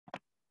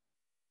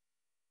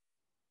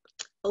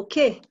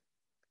Okay,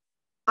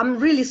 I'm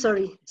really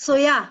sorry. So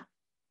yeah,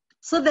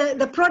 so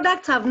the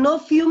products have no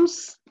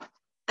fumes,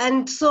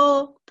 and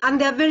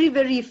they're very,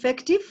 very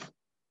effective.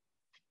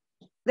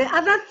 The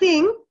other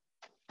thing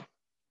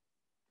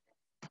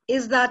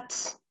is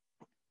that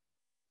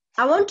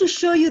I want to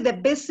show you the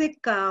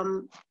basic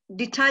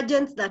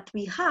detergents that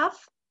we have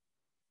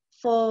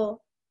for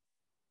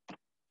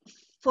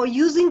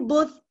using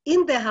both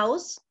in the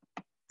house,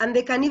 and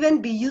they can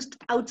even be used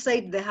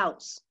outside the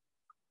house,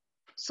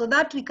 so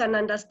that we can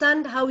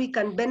understand how we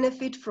can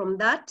benefit from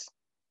that.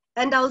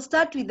 And I'll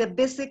start with the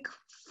basic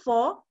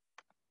 4.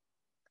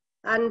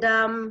 And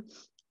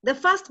the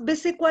first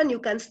basic one you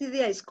can see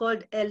there is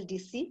called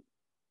LDC.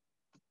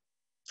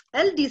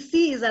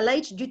 LDC is a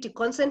light duty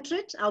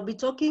concentrate. I'll be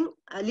talking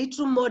a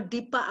little more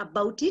deeper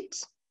about it.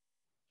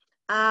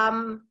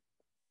 Then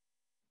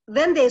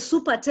there's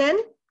Super 10.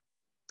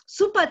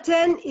 Super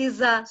 10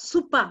 is a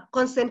super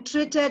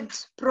concentrated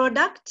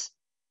product,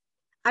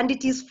 and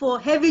it is for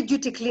heavy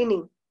duty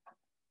cleaning.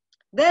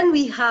 Then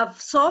we have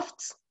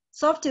Soft.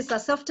 Soft is a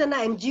softener,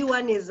 and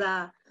G1 is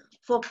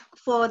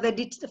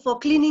for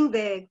cleaning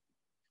the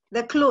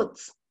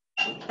clothes.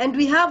 And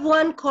we have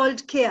one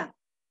called Care.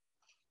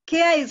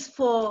 Care is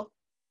for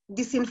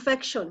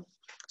disinfection.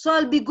 So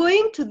I'll be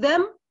going to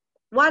them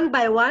one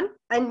by one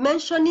and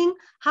mentioning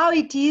how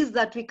it is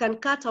that we can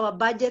cut our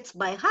budgets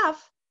by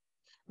half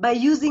by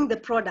using the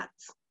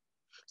products.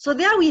 So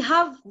there we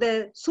have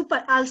the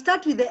super. I'll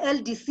start with the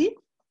LDC.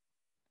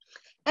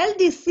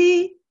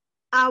 LDC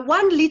are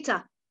 1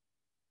 liter.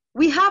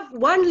 We have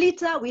 1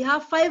 liter, we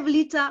have 5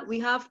 liter, we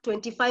have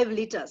 25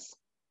 liters.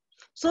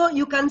 So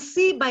you can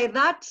see by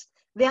that,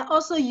 they are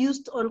also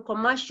used on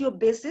commercial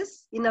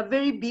basis in a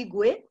very big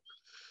way.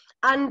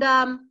 And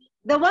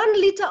the 1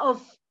 liter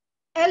of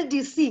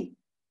LDC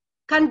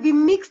can be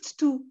mixed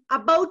to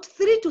about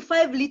 3 to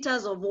 5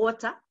 liters of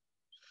water.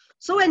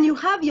 So when you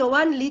have your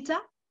 1 liter,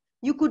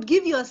 you could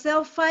give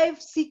yourself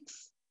 5,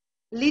 6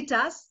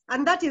 liters,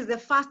 and that is the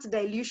fast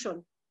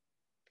dilution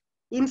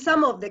in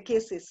some of the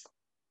cases.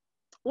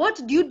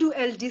 What do you do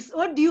LDC?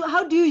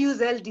 How do you use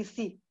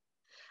LDC?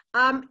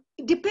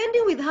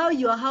 Depending with how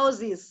your house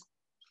is,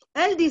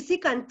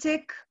 LDC can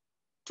take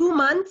 2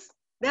 months.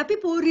 There are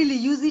people who really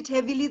use it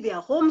heavily. Their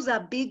homes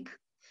are big.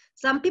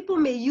 Some people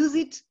may use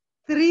it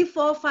 3,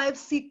 4, 5,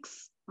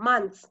 6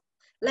 months.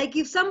 Like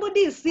if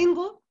somebody is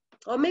single,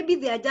 or maybe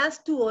they are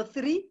just 2 or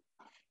 3,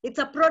 it's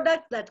a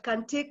product that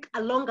can take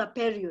a longer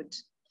period.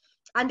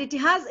 And it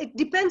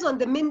depends on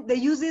the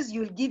uses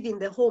you'll give in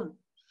the home.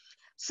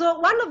 So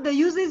one of the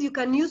uses you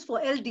can use for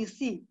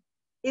LDC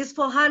is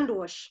for hand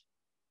wash.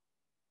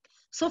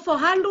 So for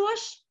hand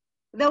wash,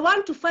 the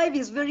 1 to 5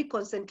 is very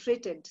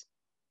concentrated.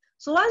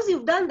 So once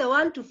you've done the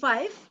 1 to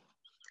 5,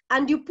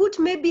 and you put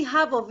maybe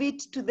half of it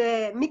to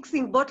the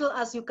mixing bottle,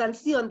 as you can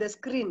see on the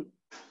screen,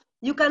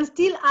 you can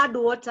still add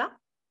water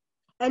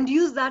and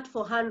use that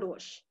for hand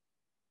wash.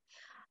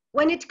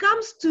 When it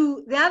comes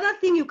to the other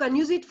thing, you can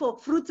use it for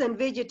fruits and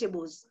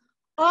vegetables.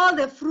 All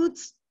the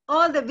fruits,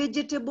 all the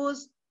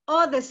vegetables,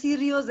 all the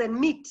cereals and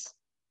meat.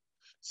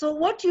 So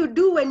what you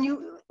do when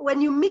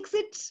you mix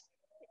it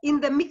in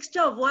the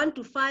mixture of 1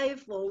 to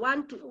 5 or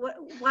 1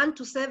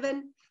 to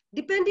 7,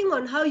 depending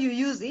on how you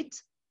use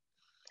it,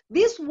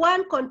 this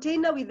one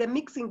container with the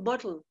mixing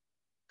bottle,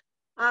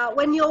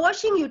 when you're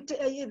washing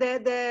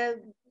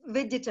the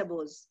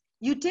vegetables,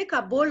 you take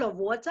a bowl of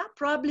water,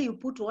 probably you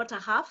put water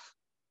half,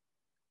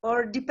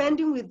 or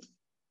depending with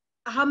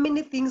how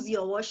many things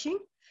you're washing,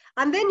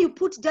 and then you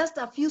put just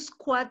a few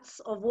squirts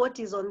of what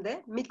is on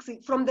the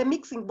mixing, from the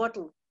mixing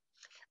bottle.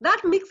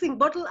 That mixing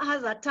bottle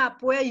has a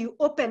tap where you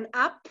open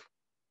up,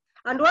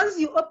 and once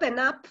you open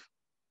up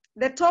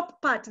the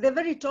top part, the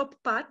very top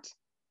part,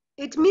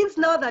 it means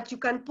now that you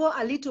can pour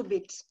a little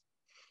bit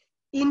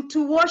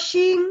into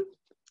washing.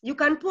 You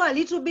can pour a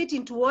little bit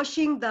into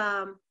washing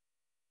the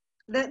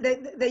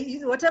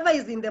whatever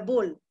is in the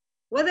bowl,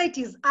 whether it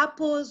is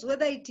apples,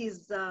 whether it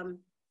is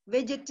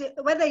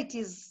whether it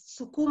is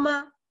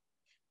sukuma,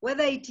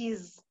 whether it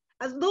is,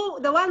 as though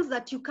the ones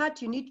that you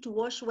cut, you need to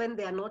wash when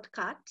they are not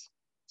cut,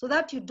 so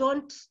that you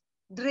don't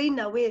drain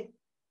away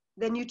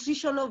the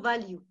nutritional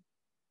value.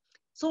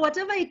 So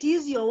whatever it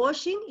is you're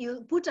washing,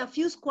 you put a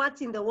few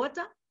squirts in the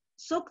water,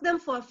 soak them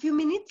for a few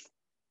minutes,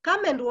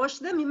 come and wash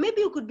them.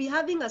 Maybe you could be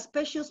having a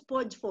special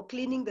sponge for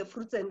cleaning the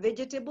fruits and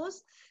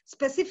vegetables,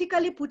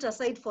 specifically put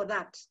aside for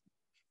that.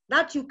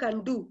 That you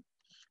can do.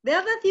 The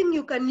other thing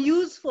you can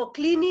use for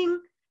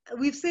cleaning,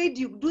 we've said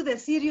you do the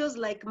cereals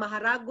like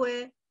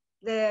maharagwe,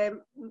 the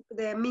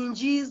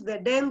minjis, the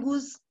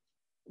dengus,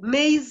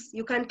 maize.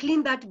 You can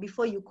clean that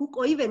before you cook,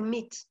 or even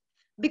meat,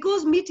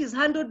 because meat is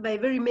handled by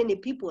very many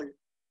people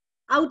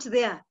out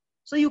there.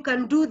 So you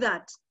can do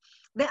that.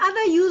 The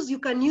other use you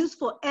can use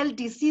for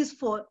LDCs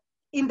for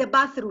in the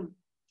bathroom.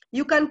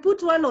 You can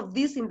put one of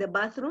these in the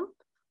bathroom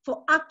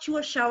for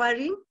actual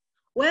showering,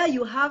 where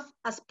you have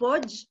a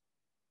sponge,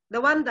 the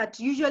one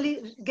that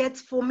usually gets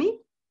foamy.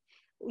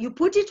 You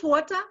put it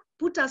water,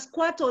 put a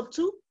squirt or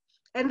 2,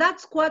 and that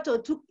squirt or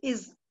 2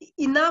 is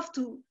enough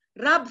to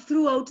rub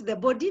throughout the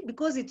body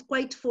because it's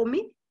quite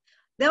foamy.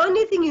 The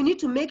only thing you need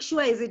to make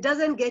sure is it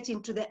doesn't get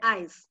into the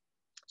eyes.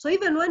 So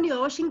even when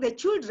you're washing the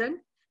children,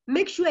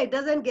 make sure it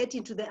doesn't get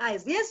into the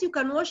eyes. Yes, you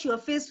can wash your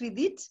face with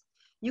it.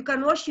 You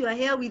can wash your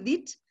hair with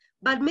it,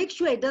 but make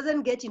sure it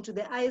doesn't get into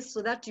the eyes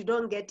so that you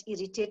don't get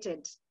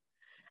irritated.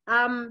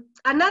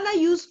 Another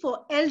use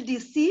for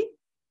LDC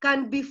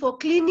can be for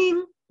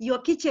cleaning your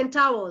kitchen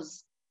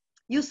towels.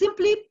 You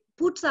simply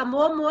put some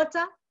warm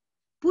water,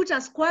 put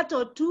a squirt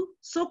or two,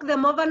 soak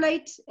them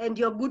overnight, and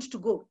you're good to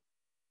go.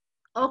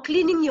 Or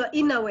cleaning your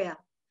innerwear.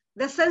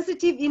 The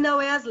sensitive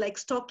innerwears like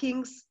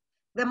stockings,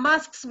 the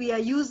masks we are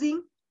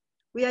using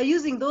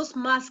those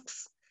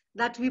masks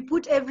that we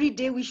put every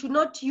day. We should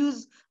not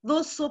use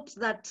those soaps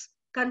that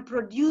can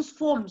produce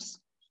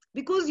foams,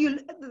 because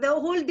the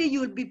whole day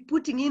you'll be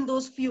putting in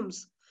those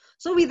fumes.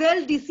 So with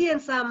LDC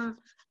and some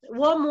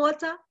warm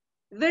water,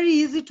 very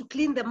easy to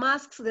clean the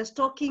masks, the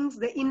stockings,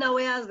 the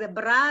innerwears, the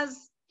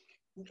bras.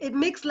 It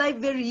makes life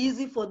very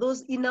easy for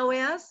those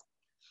innerwears.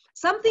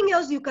 Something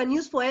else you can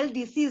use for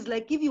LDC is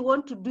like if you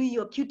want to do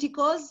your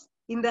cuticles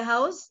in the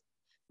house,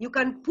 you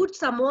can put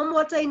some warm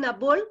water in a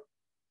bowl,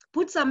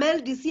 put some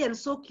LDC and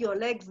soak your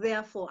legs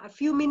there for a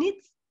few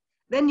minutes.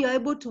 Then you're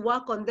able to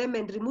work on them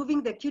and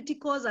removing the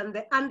cuticles and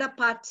the under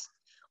part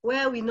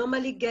where we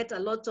normally get a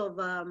lot of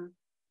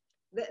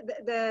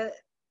the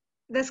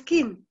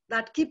skin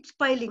that keeps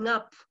piling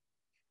up.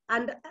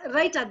 And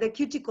right at the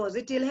cuticles,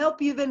 it will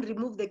help you even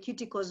remove the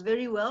cuticles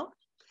very well.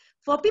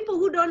 For people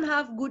who don't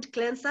have good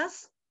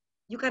cleansers,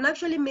 you can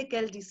actually make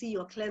LDC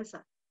your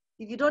cleanser.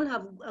 If you don't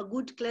have a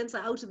good cleanser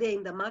out there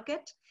in the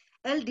market,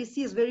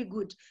 LDC is very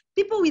good.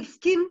 People with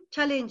skin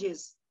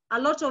challenges, a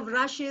lot of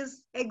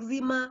rashes,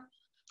 eczema,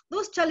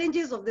 those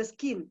challenges of the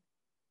skin,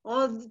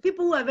 or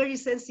people who are very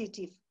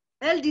sensitive,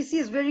 LDC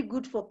is very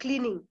good for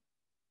cleaning,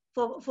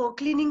 for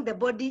cleaning the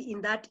body in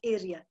that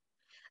area.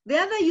 The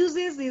other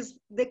uses is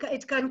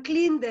it can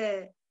clean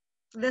the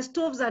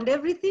stoves and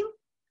everything,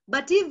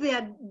 but if they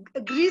are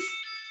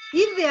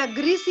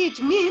greasy, it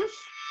means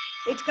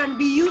it can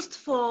be used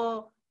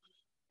for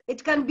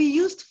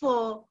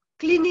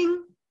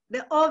cleaning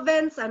the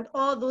ovens and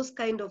all those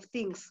kind of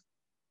things.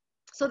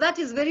 So that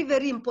is very,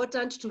 very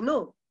important to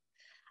know.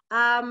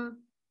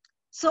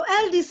 So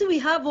LDC, we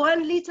have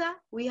 1 liter,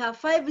 we have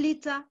 5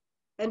 liter,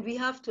 and we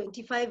have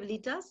 25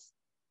 liters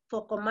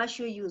for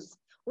commercial use.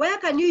 Where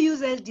can you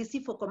use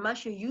LDC for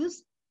commercial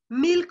use?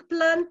 Milk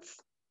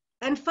plants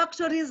and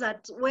factories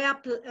where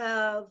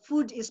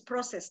food is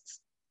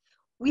processed.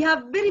 We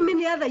have very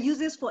many other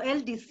uses for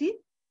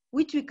LDC,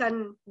 which we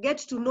can get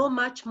to know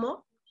much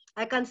more.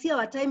 I can see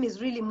our time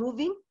is really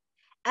moving.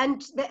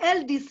 And the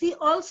LDC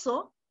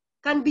also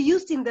can be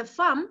used in the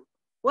farm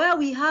where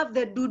we have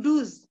the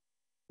dudus.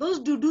 Those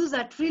dudus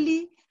that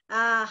really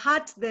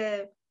hurt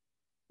the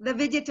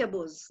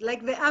vegetables,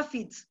 like the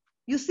aphids.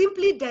 You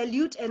simply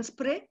dilute and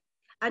spray,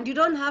 and you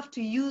don't have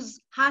to use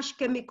harsh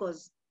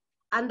chemicals.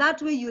 And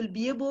that way you'll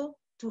be able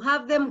to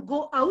have them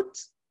go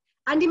out.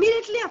 And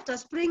immediately after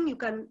spraying, you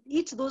can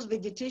eat those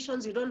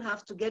vegetations. You don't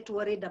have to get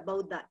worried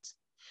about that.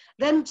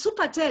 Then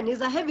Super 10 is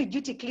a heavy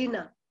duty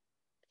cleaner.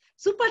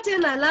 Super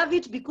 10, I love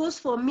it because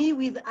for me,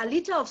 with a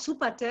liter of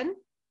Super 10,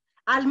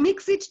 I'll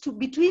mix it to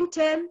between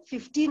 10,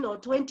 15, or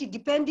 20,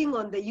 depending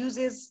on the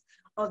uses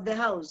of the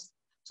house.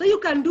 So you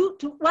can do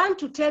 1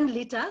 to 10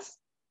 liters.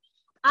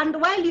 And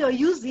while you're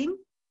using,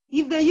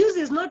 if the use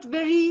is not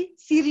very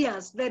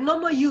serious, the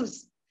normal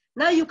use,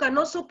 now you can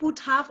also put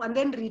half and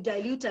then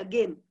redilute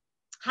again,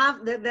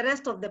 half the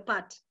rest of the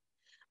part.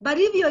 But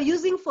if you're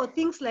using for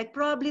things like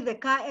probably the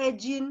car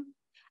engine,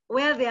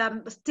 where there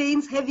are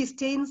stains, heavy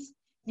stains,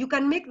 you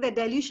can make the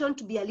dilution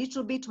to be a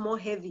little bit more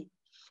heavy.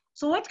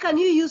 So what can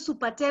you use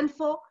Super 10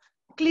 for?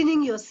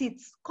 Cleaning your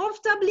seats.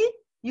 Comfortably,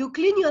 you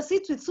clean your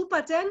seats with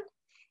Super 10,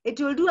 it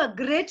will do a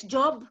great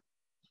job.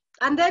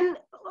 And then,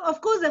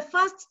 of course, the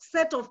first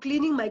set of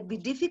cleaning might be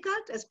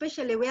difficult,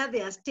 especially where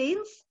there are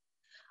stains.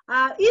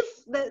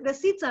 If the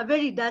seats are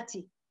very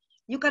dirty,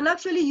 you can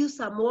actually use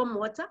some warm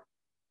water,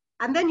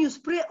 and then you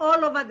spray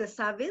all over the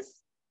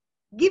surface.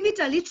 Give it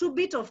a little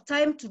bit of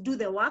time to do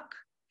the work.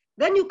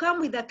 Then you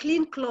come with a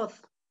clean cloth,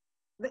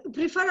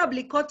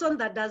 preferably cotton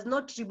that does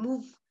not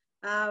remove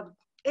the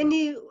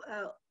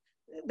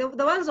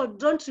ones that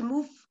don't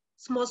remove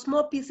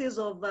small pieces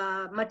of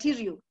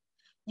material.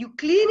 You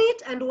clean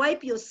it and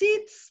wipe your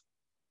seats,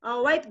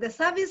 wipe the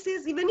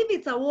surfaces. Even if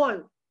it's a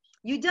wall,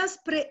 you just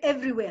spray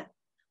everywhere.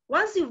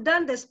 Once you've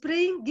done the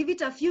spraying, give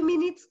it a few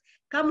minutes,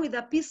 come with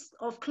a piece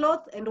of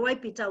cloth and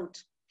wipe it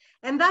out.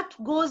 And that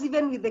goes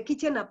even with the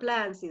kitchen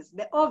appliances,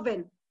 the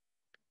oven.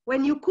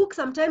 When you cook,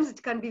 sometimes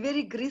it can be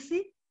very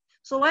greasy.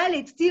 So while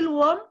it's still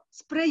warm,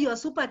 spray your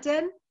Super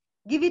 10,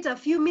 give it a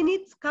few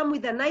minutes, come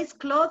with a nice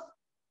cloth,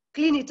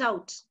 clean it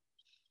out.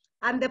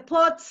 And the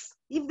pots,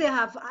 if they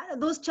have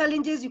those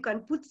challenges, you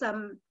can put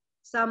some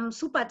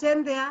Super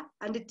 10 there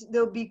and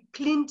they'll be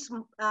cleaned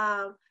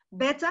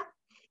better.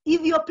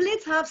 If your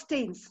plates have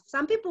stains,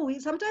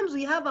 sometimes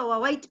we have our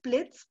white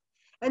plates,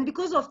 and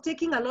because of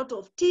taking a lot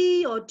of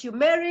tea or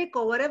turmeric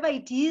or whatever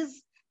it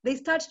is, they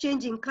start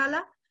changing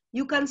color.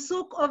 You can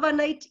soak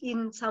overnight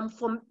in some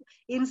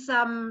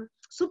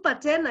Super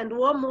 10 and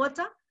warm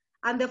water,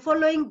 and the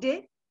following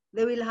day,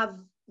 they will have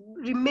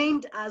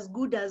remained as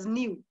good as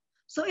new.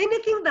 So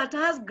anything that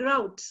has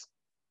grout,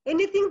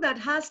 anything that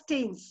has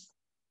stains,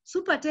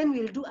 Super 10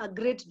 will do a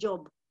great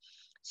job.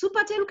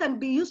 Super 10 can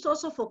be used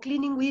also for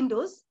cleaning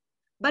windows,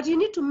 but you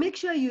need to make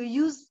sure you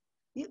use,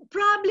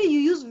 probably you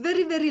use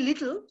very, very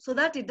little so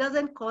that it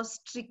doesn't cause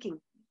streaking.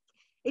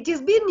 It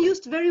is being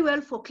used very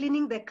well for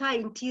cleaning the car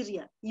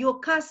interior,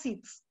 your car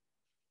seats.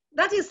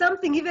 That is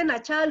something even a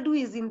child who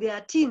is in their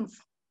teens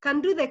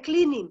can do the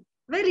cleaning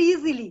very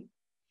easily.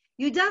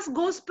 You just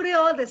go spray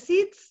all the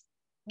seats,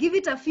 give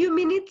it a few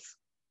minutes,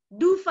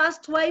 do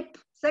first wipe,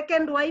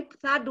 second wipe,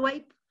 third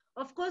wipe.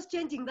 Of course,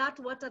 changing that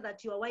water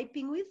that you are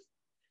wiping with.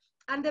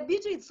 And the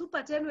beauty with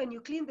Super 10, when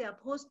you clean the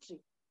upholstery,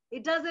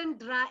 it doesn't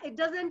dry, it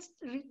doesn't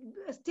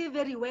stay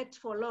very wet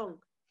for long.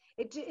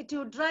 It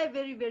will dry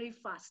very, very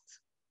fast.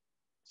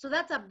 So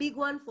that's a big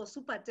one for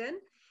Super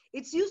 10.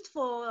 It's used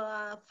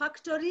for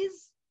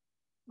factories.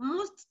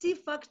 Most tea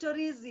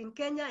factories in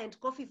Kenya and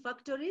coffee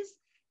factories,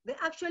 they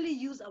actually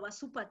use our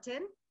Super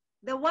 10,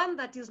 the one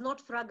that is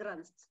not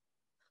fragranced.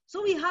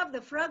 So we have the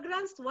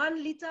fragranced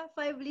 1 liter,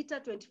 5 liter,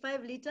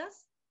 25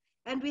 liters,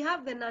 and we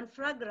have the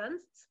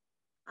non-fragranced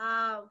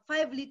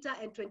 5 liter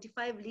and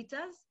 25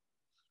 liters.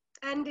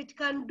 And it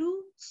can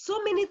do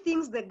so many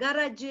things, the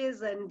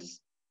garages, and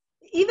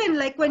even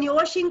like when you're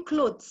washing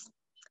clothes,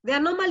 they are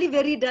normally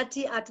very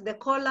dirty at the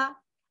collar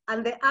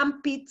and the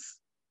armpits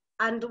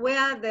and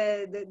where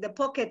the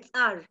pockets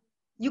are.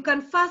 You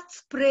can first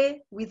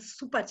spray with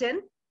Super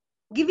 10,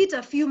 give it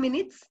a few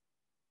minutes.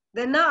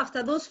 Then now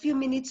after those few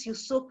minutes, you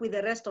soak with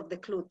the rest of the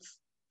clothes.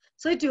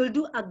 So it will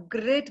do a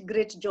great,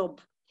 great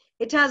job.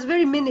 It has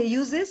very many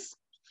uses.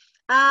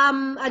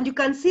 And you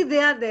can see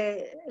there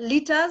the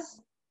liters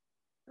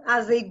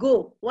as they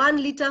go, 1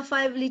 liter,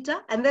 5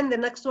 liter, and then the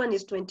next one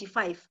is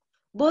 25,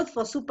 both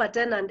for Super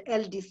 10 and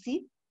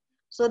LDC.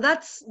 So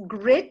that's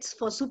great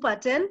for Super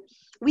 10.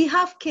 We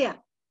have care.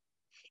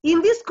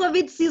 In this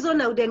COVID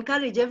season, I would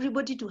encourage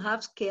everybody to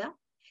have care.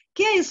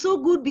 Care is so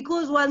good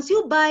because once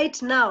you buy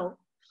it now,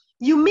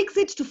 you mix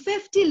it to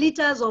 50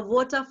 liters of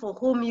water for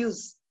home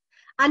use,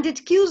 and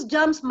it kills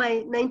germs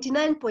by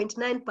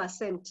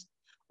 99.9%.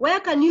 Where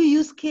can you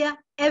use care?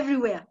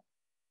 Everywhere.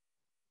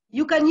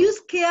 You can use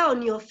care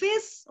on your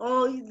face,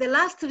 or the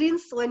last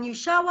rinse when you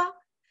shower,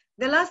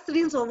 the last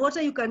rinse of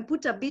water, you can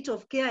put a bit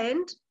of care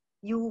and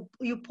you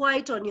pour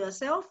it on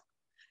yourself.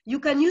 You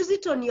can use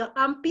it on your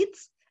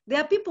armpits. There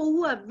are people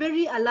who are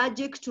very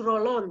allergic to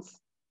roll-ons.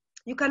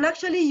 You can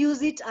actually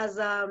use it as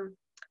a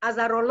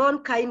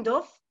roll-on kind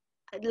of,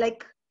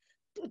 like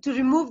to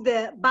remove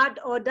the bad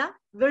odor.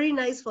 Very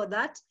nice for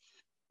that.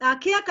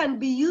 Care can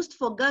be used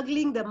for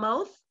gargling the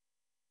mouth.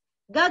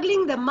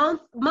 Gargling the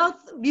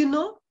mouth, you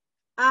know,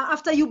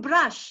 after you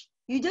brush,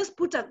 you just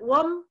put a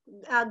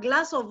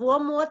glass of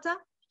warm water,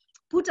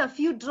 put a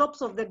few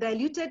drops of the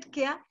diluted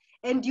care,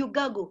 and you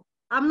gargle.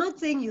 I'm not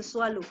saying you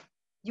swallow.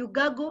 You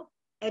gargle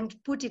and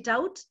put it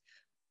out.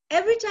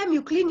 Every time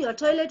you clean your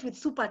toilet with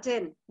Super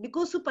 10,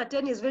 because Super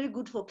 10 is very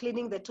good for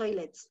cleaning the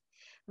toilets,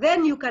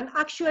 then you can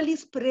actually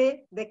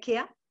spray the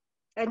care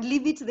and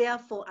leave it there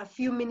for a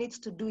few minutes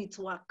to do its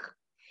work.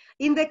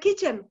 In the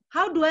kitchen,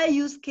 how do I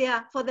use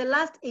care? For the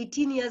last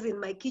 18 years in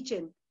my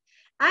kitchen,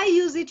 I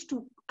use it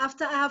to,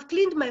 after I have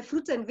cleaned my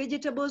fruits and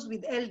vegetables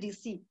with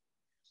LDC,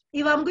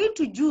 if I'm going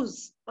to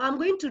juice or I'm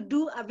going to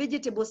do a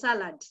vegetable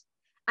salad,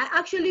 I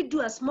actually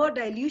do a small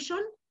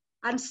dilution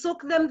and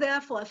soak them there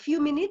for a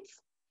few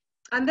minutes,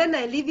 and then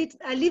I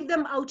leave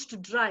them out to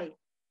dry,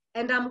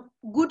 and I'm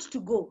good to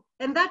go.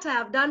 And that I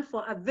have done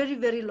for a very,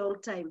 very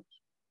long time.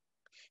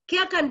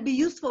 Care can be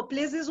used for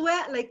places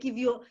where, like if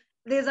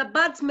there's a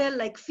bad smell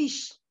like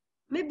fish,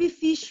 maybe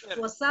fish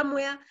was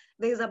somewhere,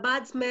 there's a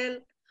bad smell,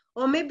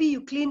 or maybe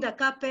you cleaned a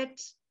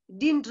carpet,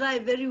 didn't dry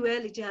very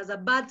well, it has a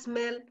bad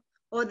smell,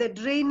 or the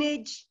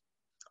drainage,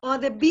 or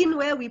the bin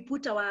where we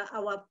put our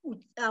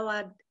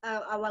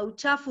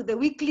uchafu, the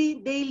weekly,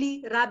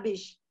 daily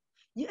rubbish.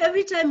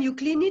 Every time you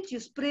clean it, you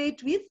spray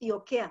it with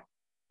your care.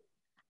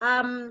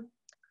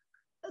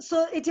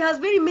 So it has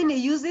very many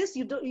uses.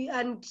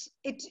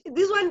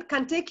 This one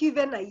can take you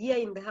even a year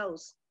in the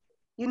house,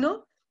 you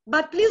know.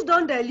 But please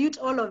don't dilute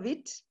all of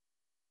it.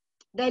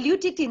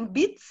 Dilute it in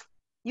bits.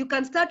 You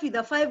can start with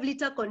a 5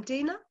 liter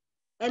container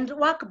and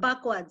work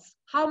backwards.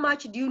 How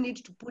much do you need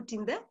to put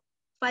in the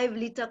 5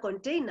 liter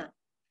container?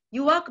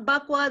 You work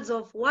backwards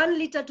of 1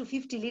 liter to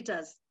 50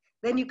 liters.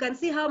 Then you can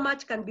see how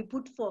much can be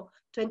put for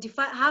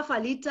 25, half a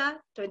liter,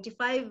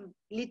 25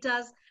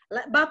 liters,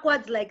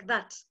 backwards like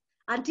that,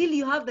 until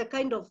you have the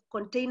kind of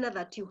container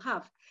that you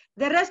have.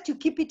 The rest you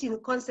keep it in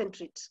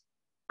concentrate,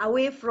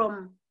 away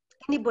from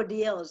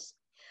anybody else.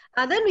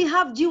 And then we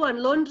have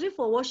G1 laundry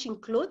for washing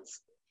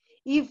clothes.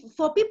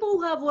 For people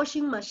who have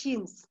washing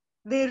machines,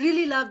 they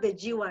really love the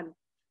G1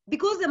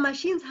 because the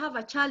machines have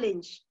a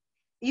challenge.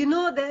 You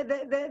know,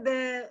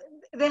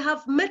 they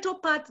have metal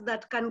parts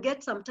that can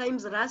get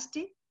sometimes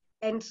rusty,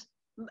 and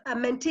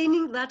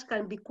maintaining that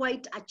can be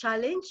quite a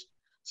challenge.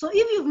 So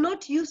if you've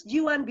not used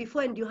G1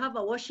 before and you have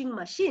a washing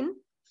machine,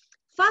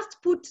 First,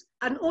 put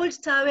an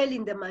old towel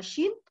in the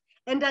machine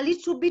and a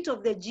little bit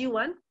of the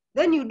G1.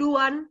 Then you do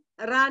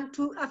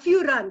a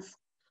few runs,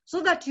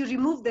 so that you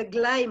remove the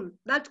grime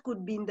that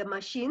could be in the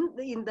machine,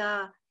 in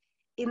the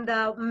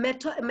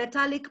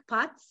metallic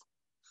parts.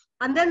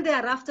 And then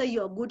thereafter,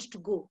 you're good to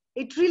go.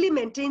 It really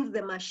maintains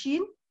the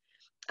machine.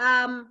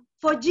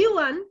 For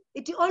G1,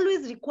 it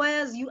always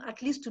requires you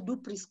at least to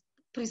do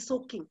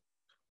pre-soaking.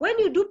 When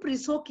you do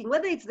pre-soaking,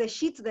 whether it's the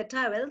sheets, the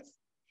towels,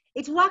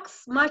 it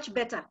works much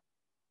better.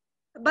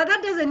 But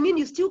that doesn't mean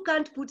you still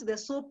can't put the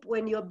soap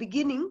when you're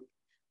beginning,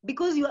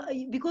 because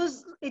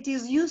it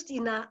is used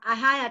in a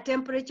higher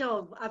temperature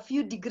of a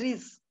few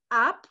degrees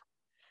up.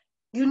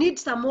 You need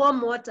some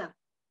warm water.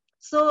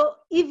 So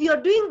if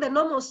you're doing the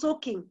normal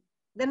soaking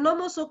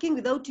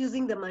without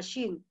using the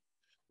machine,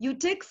 you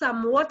take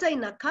some water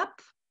in a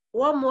cup,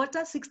 warm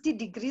water, 60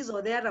 degrees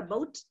or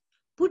thereabout,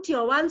 put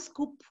your 1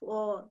 scoop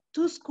or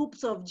 2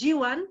 scoops of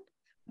G1,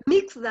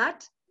 mix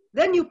that,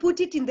 then you put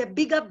it in the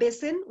bigger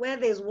basin where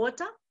there's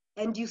water,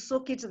 and you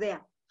soak it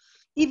there.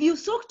 If you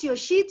soaked your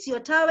sheets, your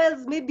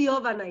towels, maybe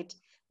overnight,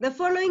 the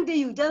following day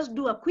you just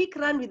do a quick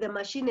run with the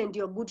machine and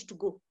you're good to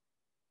go.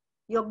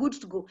 You're good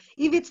to go.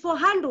 If it's for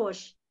hand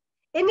wash,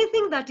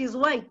 anything that is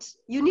white,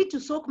 you need to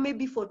soak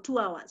maybe for 2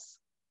 hours.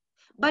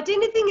 But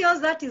anything else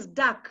that is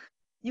dark,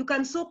 you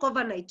can soak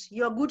overnight.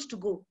 You're good to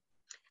go.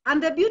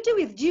 And the beauty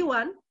with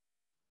G1,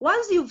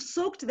 once you've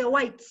soaked the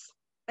whites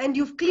and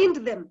you've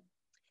cleaned them,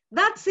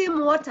 that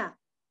same water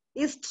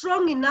is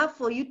strong enough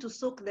for you to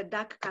soak the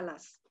dark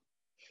colors.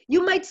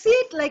 You might see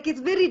it like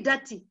it's very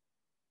dirty,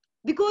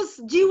 because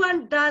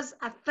G1 does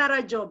a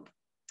thorough job.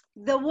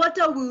 The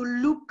water will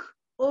look,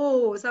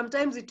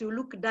 sometimes it will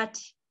look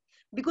dirty,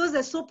 because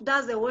the soap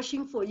does the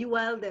washing for you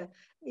while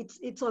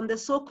it's on the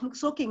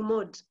soaking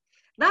mode.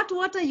 That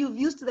water you've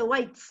used the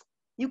whites,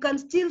 you can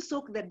still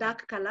soak the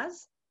dark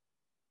colors,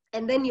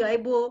 and then you're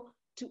able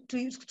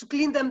to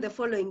clean them the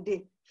following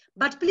day.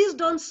 But please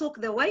don't soak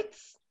the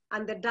whites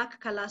and the dark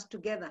colors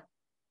together.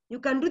 You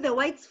can do the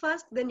whites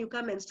first, then you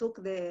come and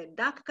soak the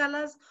dark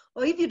colors.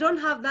 Or if you don't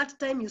have that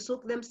time, you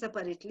soak them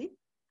separately,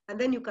 and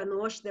then you can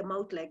wash them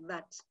out like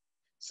that.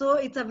 So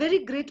it's a very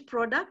great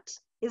product.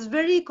 It's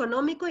very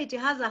economical. It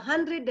has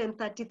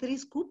 133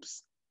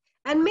 scoops.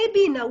 And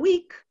maybe in a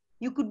week,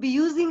 you could be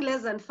using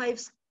less than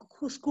 5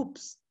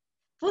 scoops.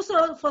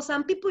 For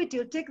some people, it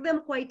will take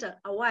them quite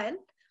a while,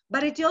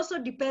 but it also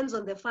depends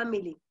on the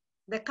family,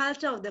 the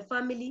culture of the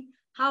family.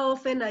 How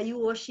often are you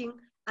washing?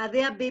 Are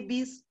there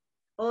babies?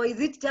 Or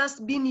is it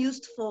just being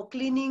used for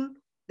cleaning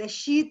the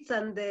sheets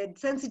and the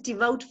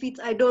sensitive outfits?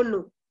 I don't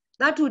know.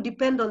 That will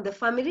depend on the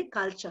family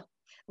culture.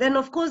 Then,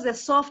 of course, the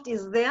soft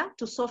is there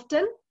to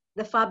soften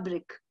the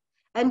fabric.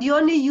 And you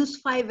only use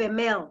 5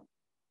 ml.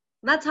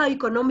 That's how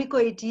economical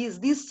it is,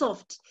 this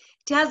soft.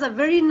 It has a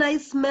very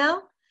nice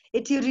smell.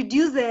 It will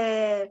reduce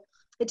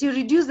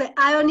the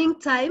ironing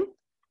time,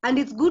 and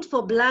it's good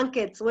for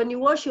blankets. When you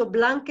wash your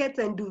blankets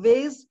and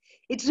duvets,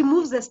 it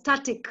removes the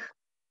static.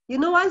 You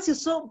know, once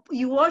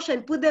you wash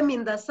and put them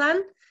in the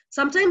sun,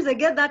 sometimes they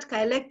get that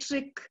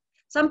electric.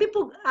 Some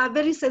people are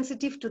very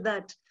sensitive to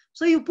that.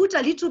 So you put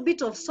a little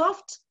bit of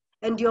soft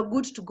and you're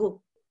good to go.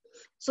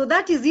 So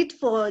that is it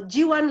for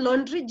G1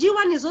 laundry.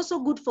 G1 is also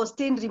good for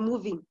stain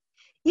removing.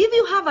 If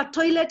you have a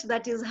toilet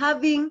that is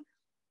having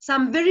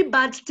some very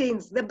bad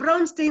stains, the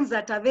brown stains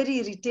that are very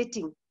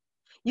irritating,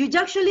 you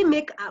actually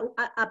make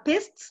a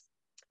paste.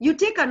 You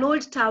take an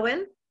old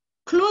towel,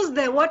 close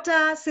the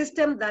water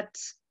system that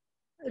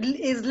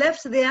is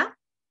left there.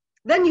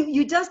 Then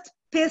you just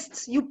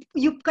paste.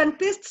 You can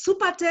paste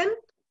Super 10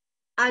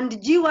 and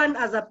G1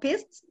 as a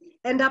paste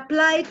and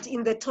apply it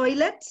in the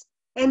toilet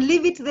and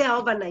leave it there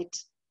overnight.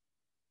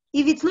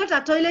 If it's not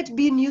a toilet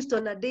being used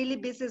on a daily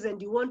basis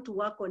and you want to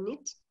work on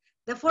it,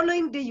 the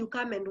following day you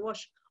come and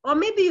wash. Or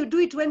maybe you do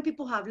it when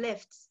people have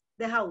left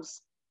the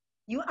house.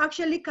 You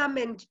actually come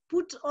and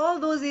put all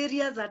those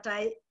areas that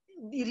are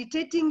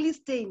irritatingly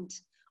stained,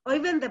 or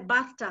even the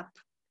bathtub.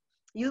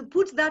 You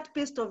put that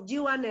paste of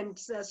G1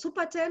 and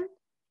Super 10,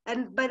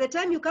 and by the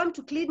time you come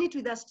to clean it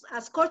with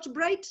a Scotch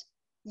Brite,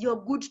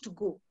 you're good to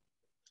go.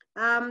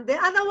 The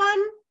other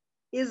one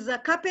is a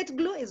carpet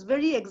glow. It's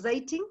very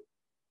exciting.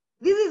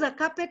 This is a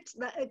carpet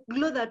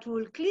glow that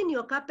will clean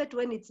your carpet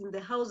when it's in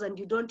the house and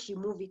you don't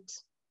remove it.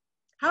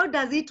 How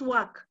does it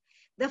work?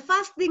 The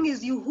first thing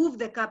is you hoof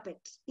the carpet.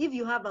 If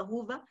you have a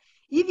hoover,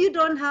 if you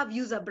don't have,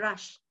 use a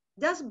brush.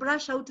 Just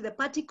brush out the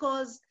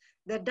particles,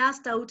 the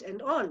dust out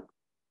and all.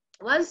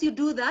 Once you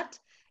do that,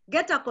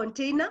 get a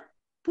container,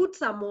 put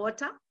some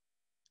water,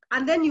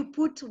 and then you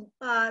put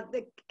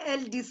the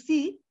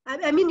LDC,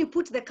 you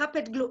put the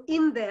carpet glow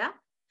in there,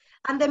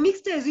 and the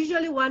mixture is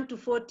usually 1 to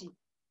 40.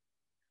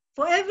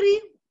 For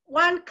every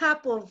 1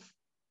 cup of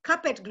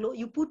carpet glow,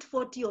 you put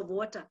 40 of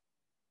water.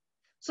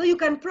 So you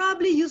can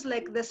probably use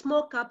like the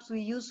small cups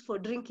we use for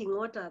drinking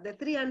water, the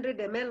 300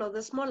 ml or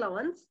the smaller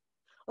ones,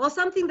 or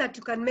something that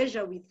you can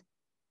measure with.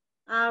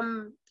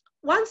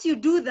 Once you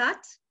do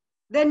that,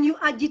 then you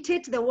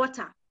agitate the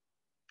water.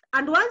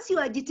 And once you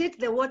agitate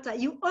the water,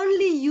 you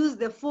only use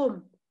the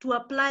foam to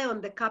apply on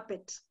the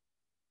carpet.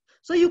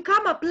 So you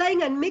come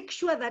applying and make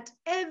sure that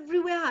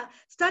everywhere,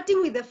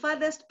 starting with the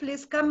farthest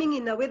place, coming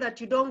in a way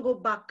that you don't go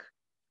back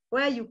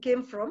where you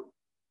came from.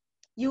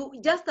 You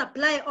just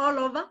apply all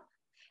over,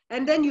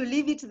 and then you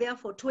leave it there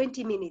for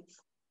 20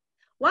 minutes.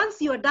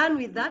 Once you're done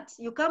with that,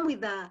 you come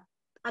with a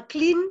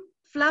clean,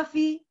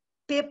 fluffy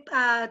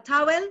paper,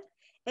 towel,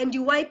 and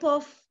you wipe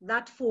off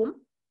that foam,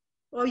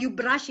 or you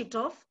brush it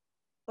off,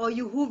 or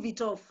you hoof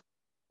it off,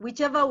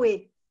 whichever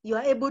way you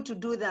are able to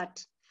do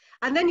that.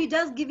 And then you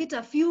just give it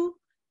a few,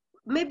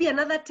 maybe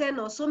another 10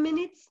 or so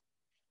minutes,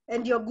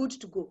 and you're good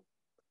to go.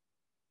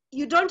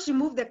 You don't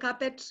remove the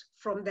carpet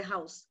from the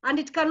house. And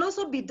it can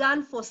also be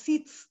done for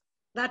seats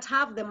that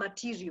have the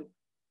material.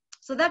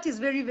 So that is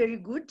very, very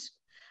good.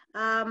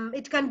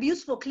 It can be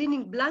used for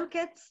cleaning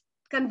blankets,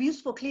 it can be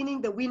used for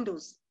cleaning the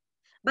windows.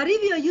 But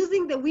if you're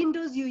using the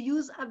windows, you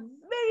use a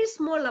very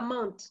small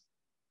amount,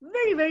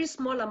 very, very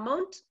small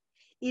amount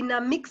in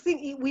a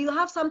mixing. We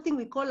have something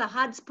we call a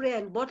hard spray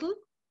and bottle.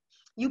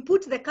 You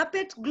put the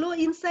carpet glue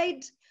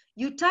inside,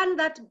 you turn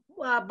that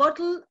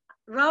bottle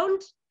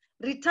round,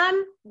 return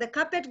the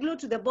carpet glue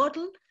to the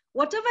bottle.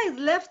 Whatever is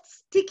left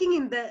sticking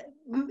in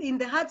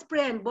the hard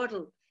spray and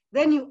bottle,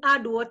 then you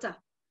add water.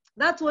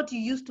 That's what you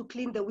use to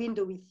clean the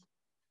window with.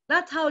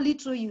 That's how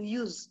little you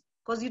use,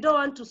 because you don't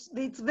want to,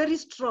 it's very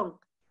strong.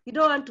 You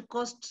don't want to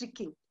cause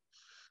tricking.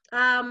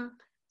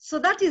 So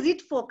that is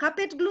it for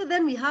carpet glue.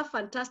 Then we have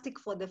fantastic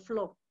for the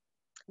floor.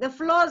 The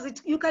floors,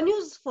 you can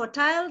use for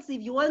tiles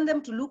if you want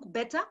them to look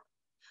better,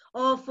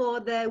 or for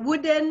the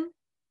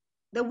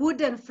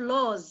wooden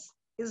floors.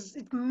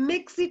 It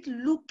makes it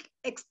look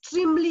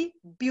extremely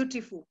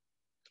beautiful.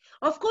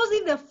 Of course,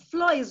 if the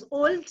floor is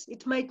old,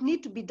 it might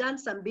need to be done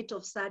some bit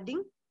of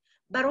sanding.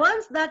 But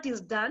once that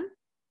is done,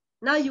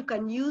 now you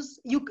can use,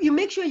 you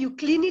make sure you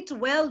clean it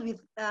well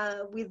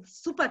with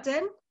Super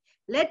 10,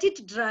 let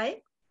it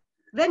dry,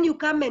 then you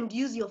come and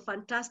use your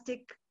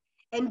fantastic,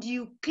 and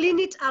you clean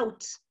it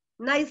out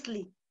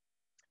nicely.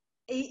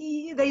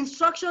 The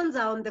instructions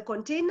are on the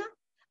container,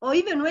 or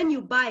even when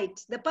you buy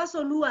it, the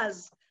person who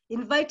has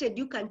invited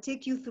you can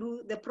take you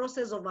through the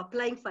process of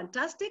applying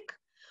fantastic.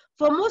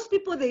 For most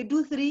people, they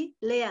do 3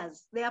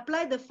 layers. They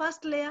apply the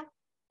first layer,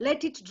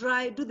 let it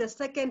dry, do the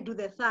second, do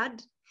the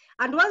third.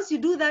 And once you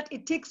do that,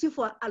 it takes you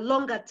for a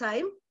longer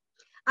time.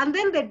 And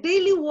then the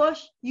daily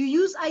wash, you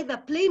use either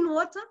plain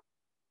water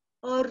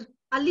or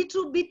a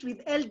little bit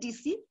with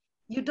LDC.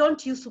 You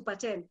don't use Super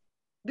 10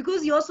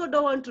 because you also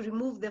don't want to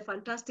remove the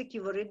fantastic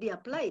you've already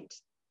applied.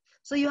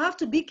 So you have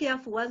to be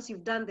careful once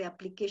you've done the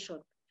application.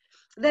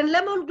 Then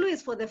lemon glue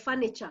is for the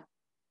furniture.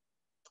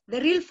 The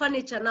real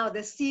furniture now,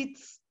 the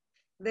seats,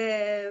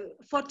 the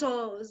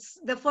photos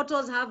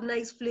have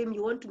nice flame.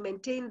 You want to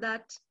maintain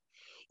that.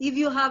 If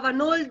you have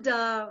an old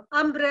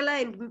umbrella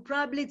and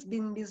probably it's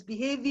been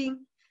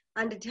misbehaving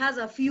and it has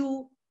a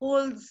few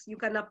holes, you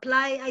can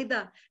apply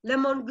either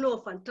lemon glue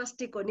or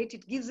fantastic on it.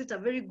 It gives it a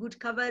very good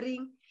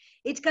covering.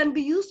 It can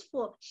be used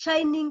for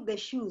shining the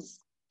shoes.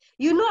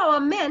 You know, our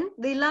men,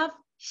 they love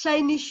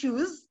shiny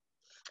shoes,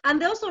 and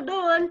they also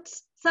don't want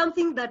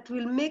something that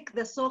will make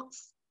the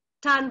socks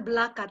turn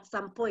black at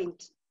some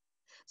point.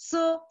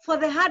 So for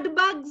the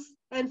handbags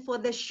and for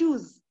the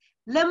shoes,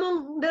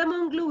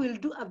 lemon glue will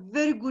do a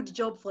very good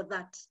job for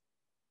that.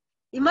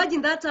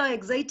 Imagine that's how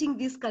exciting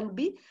this can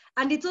be.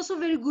 And it's also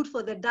very good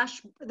for the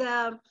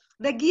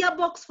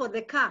gearbox for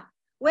the car,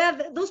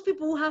 where those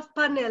people who have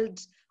paneled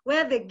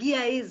where the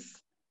gear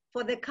is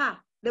for the car,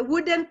 the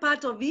wooden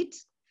part of it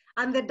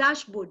and the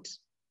dashboard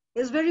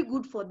is very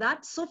good for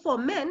that. So for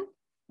men,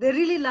 they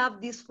really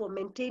love this for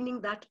maintaining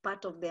that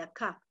part of their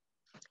car.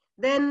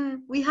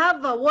 Then we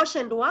have a wash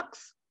and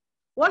wax.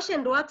 Wash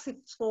and wax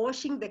is for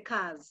washing the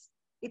cars.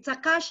 It's a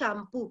car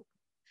shampoo.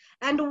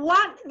 And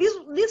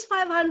this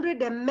 500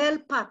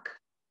 ml pack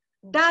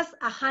does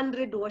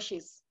 100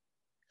 washes.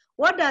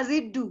 What does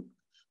it do?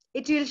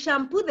 It will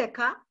shampoo the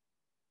car.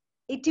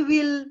 It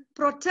will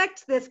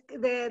protect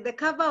the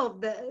cover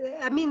of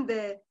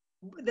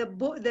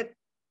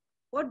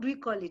what do we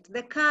call it?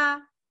 The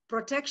car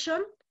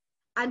protection,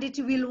 and it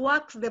will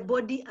wax the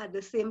body at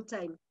the same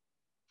time.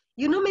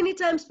 You know, many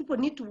times people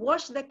need to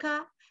wash the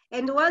car,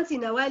 and once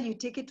in a while you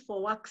take it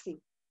for waxing,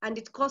 and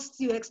it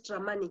costs you extra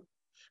money.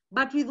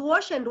 But with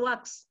wash and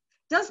wax,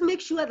 just make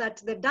sure that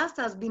the dust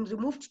has been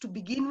removed to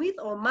begin with,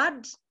 or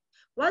mud.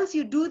 Once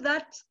you do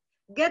that,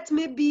 get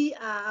maybe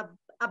a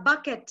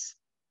bucket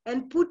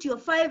and put your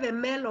 5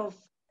 ml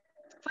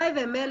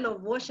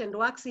of wash and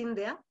wax in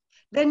there.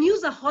 Then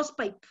use a hose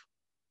pipe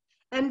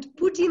and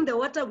put in the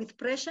water with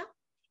pressure.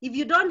 If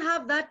you don't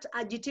have that,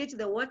 agitate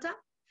the water,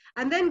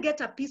 and then get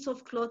a piece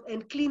of cloth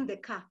and clean the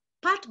car,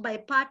 part by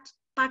part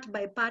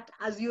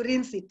as you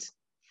rinse it.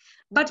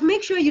 But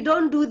make sure you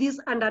don't do this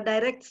under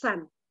direct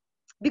sun.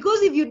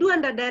 Because if you do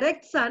under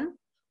direct sun,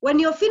 when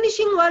you're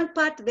finishing one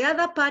part, the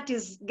other part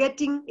is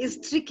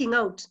streaking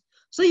out.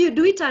 So you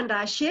do it under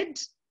a shade,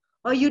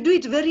 or you do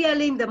it very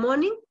early in the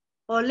morning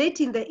or late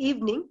in the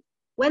evening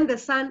when the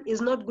sun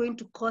is not going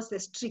to cause the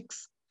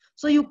streaks.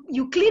 So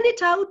you clean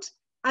it out,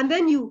 and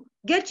then you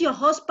get your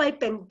hose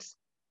pipe and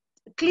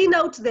clean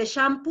out the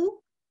shampoo,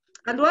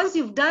 And once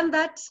you've done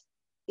that,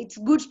 it's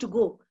good to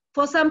go.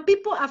 For some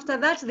people, after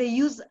that, they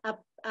use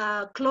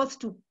a cloth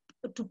to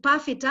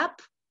puff it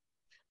up.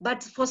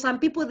 But for some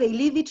people, they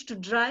leave it to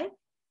dry,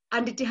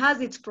 and it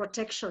has its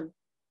protection.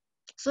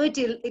 So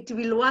it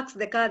will wax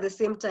the car at the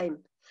same time.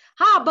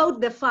 How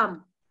about the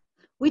farm?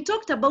 We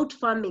talked about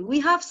farming. We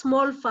have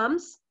small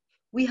farms.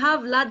 We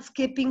have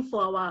landscaping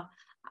for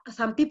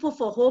some people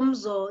for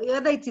homes, or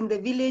whether it's in the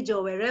village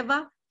or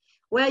wherever,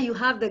 where you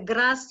have the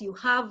grass, you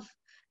have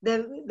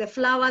the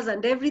flowers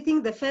and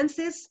everything, the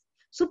fences.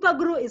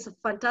 Supergrow is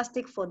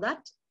fantastic for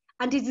that.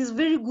 And it is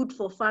very good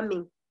for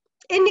farming.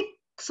 Any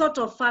sort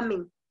of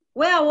farming.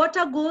 Where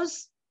water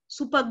goes,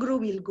 Supergrow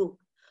will go.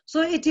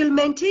 So it will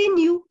maintain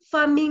you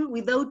farming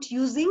without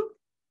using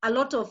a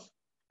lot of,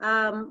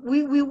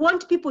 we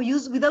want people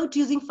use without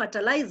using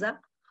fertilizer,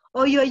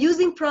 or you're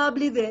using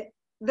probably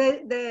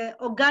the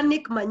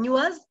organic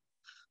manures,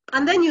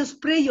 and then you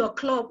spray your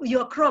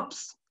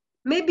crops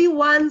maybe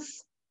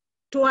once,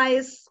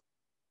 twice,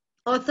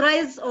 or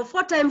thrice, or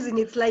 4 times in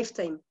its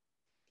lifetime.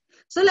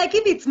 So like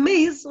if it's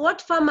maize,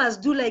 what farmers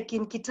do, like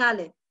in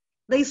Kitale,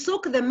 they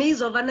soak the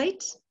maize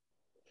overnight,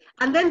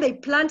 and then they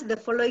plant the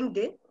following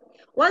day.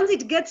 Once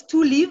it gets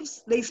 2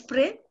 leaves, they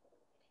spray.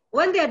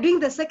 When they are doing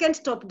the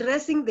second top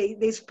dressing,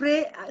 they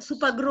spray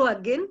Supergrow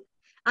again,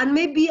 and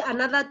maybe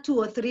another 2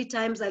 or 3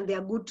 times, and they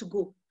are good to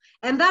go.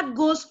 And that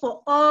goes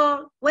for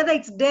all, whether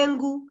it's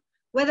dengue,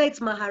 whether it's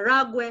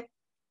maharagwe,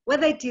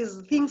 whether it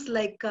is things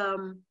like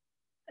the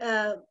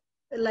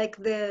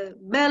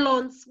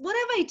melons,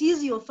 whatever it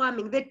is you're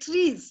farming, the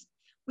trees.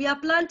 We are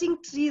planting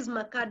trees,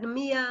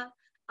 macadamia,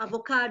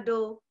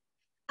 avocado,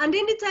 and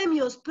anytime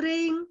you're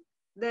spraying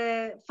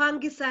the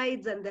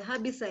fungicides and the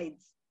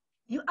herbicides,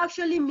 you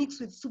actually mix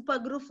with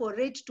Supergrow for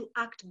it to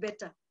act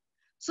better.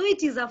 So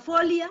it is a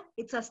foliar,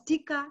 it's a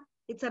sticker,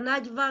 it's an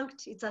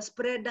adjunct, it's a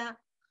spreader.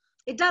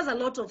 It does a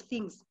lot of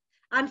things.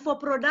 And for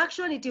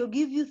production, it will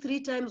give you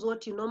 3 times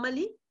what you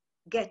normally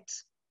get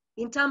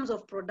in terms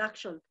of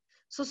production.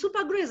 So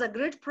Supergrow is a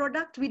great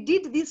product. We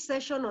did this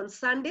session on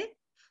Sunday.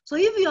 So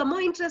if you are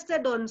more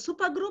interested on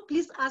Supergrow,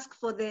 please ask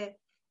for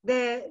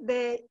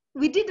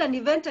we did an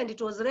event and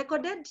it was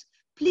recorded.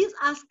 Please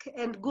ask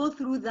and go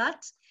through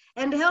that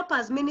and help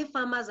as many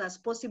farmers as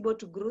possible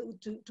to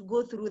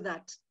go through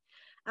that.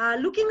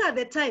 Looking at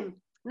the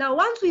time, now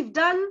once we've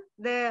done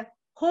the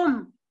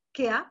home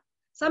care,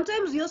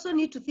 sometimes we also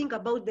need to think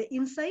about the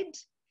inside.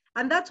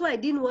 And that's why I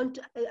didn't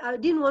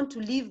want to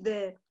leave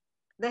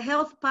the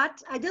health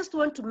part. I just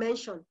want to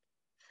mention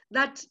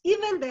that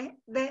even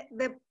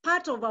the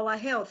part of our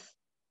health,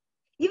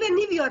 even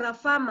if you're a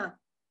farmer,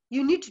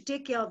 you need to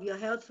take care of your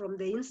health from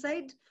the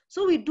inside.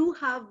 So we do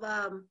have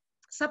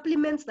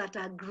supplements that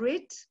are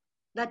great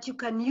that you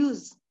can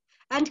use.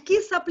 And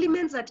key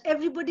supplements that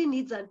everybody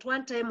needs at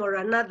one time or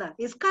another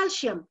is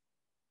calcium.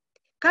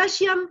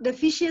 Calcium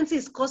deficiency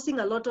is causing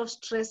a lot of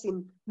stress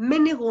in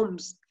many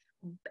homes.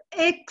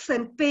 Aches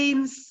and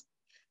pains,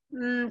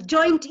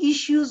 joint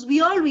issues.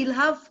 We all will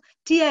have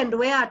tear and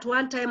wear at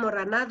one time or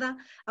another.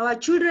 Our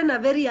children are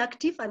very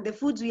active and the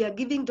foods we are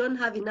giving don't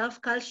have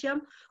enough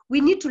calcium.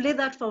 We need to lay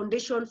that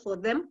foundation for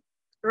them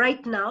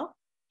right now.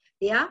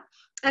 Yeah.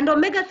 And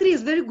omega-3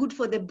 is very good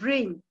for the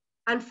brain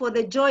and for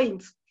the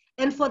joints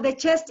and for the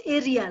chest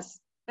areas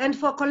and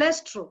for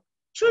cholesterol.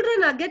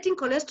 Children are getting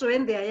cholesterol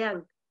when they are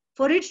young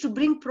for it to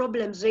bring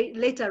problems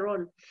later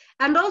on.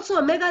 And also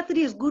omega-3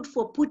 is good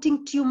for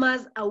putting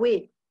tumors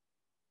away.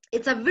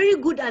 It's a very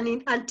good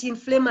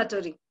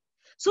anti-inflammatory.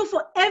 So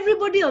for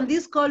everybody on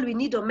this call, we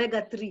need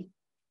omega-3.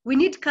 We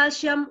need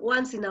calcium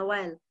once in a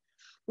while.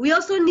 We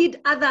also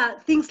need other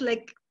things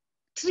like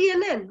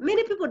TNN.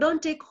 Many people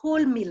don't take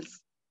whole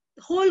meals,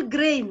 whole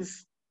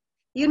grains.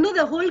 You know,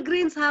 the whole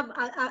grains have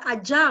a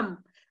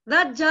germ.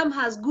 That germ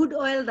has good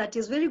oil that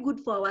is very good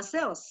for our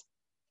cells.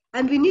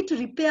 And we need to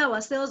repair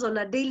our cells on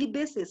a daily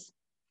basis.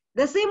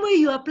 The same way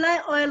you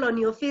apply oil on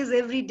your face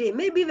every day,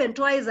 maybe even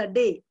twice a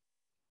day,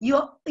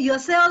 your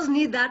cells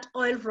need that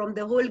oil from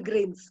the whole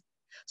grains.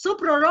 So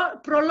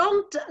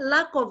prolonged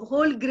lack of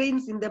whole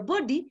grains in the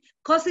body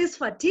causes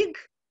fatigue,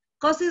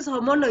 causes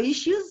hormonal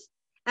issues,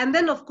 and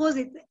then of course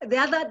the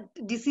other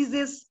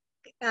diseases,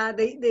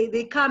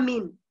 they come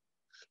in.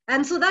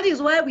 And so that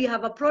is why we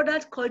have a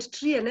product called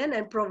TNN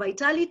and Pro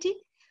Vitality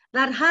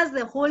that has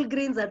the whole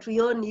grains that we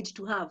all need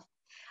to have.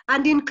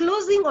 And in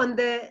closing on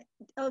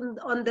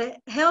the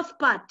health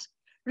part,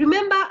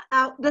 remember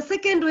the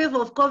second wave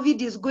of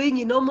COVID is going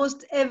in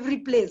almost every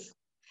place.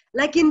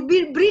 Like in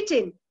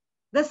Britain,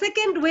 the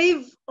second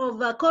wave of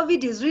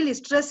COVID is really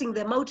stressing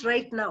them out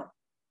right now.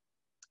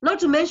 Not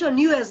to mention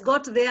US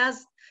got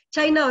theirs,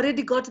 China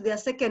already got their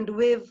second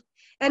wave,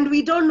 and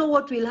we don't know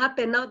what will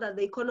happen now that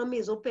the economy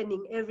is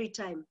opening every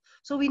time.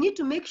 So we need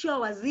to make sure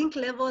our zinc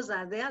levels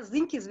are there.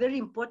 Zinc is very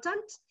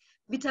important.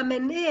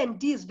 Vitamin A and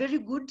D is very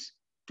good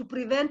to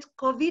prevent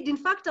COVID. In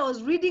fact, I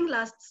was reading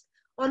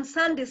on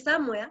Sunday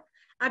somewhere,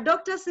 a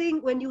doctor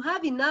saying when you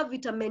have enough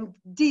vitamin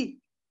D,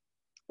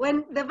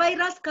 when the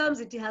virus comes,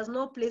 it has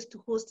no place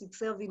to host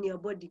itself in your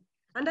body.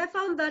 And I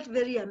found that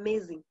very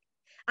amazing.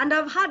 And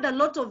I've had a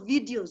lot of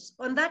videos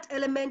on that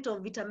element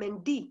of vitamin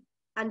D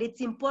and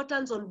its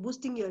importance on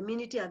boosting your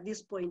immunity at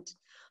this point.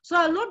 So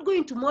I'll not go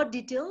into more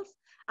details.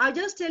 I'll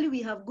just tell you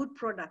we have good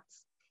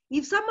products.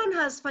 If someone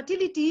has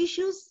fertility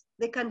issues,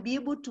 they can be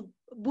able to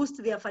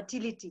boost their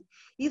fertility.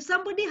 If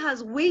somebody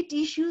has weight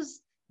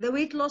issues, the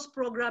weight loss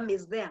program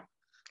is there.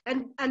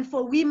 And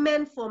for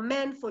women, for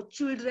men, for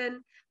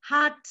children,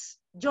 heart,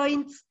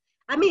 joints.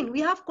 I mean, we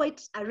have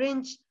quite a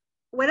range.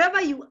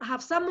 Wherever you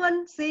have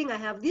someone saying, I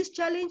have this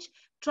challenge,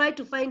 try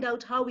to find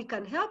out how we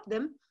can help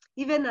them,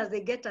 even as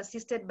they get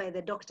assisted by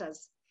the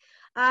doctors.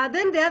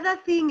 Then the other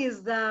thing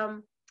is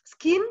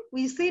skin.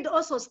 We said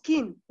also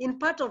skin in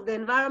part of the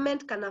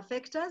environment can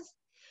affect us.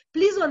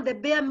 Please, on the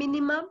bare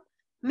minimum,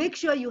 make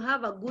sure you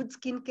have a good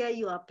skincare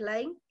you're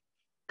applying.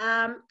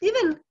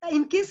 Even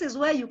in cases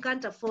where you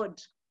can't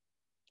afford,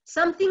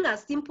 something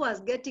as simple as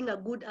getting a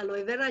good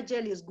aloe vera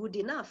gel is good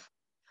enough,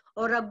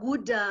 or a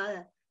good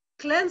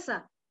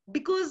cleanser,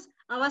 because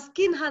our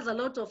skin has a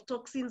lot of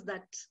toxins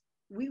that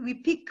we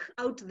pick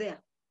out there.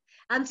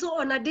 And so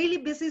on a daily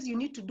basis, you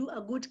need to do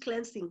a good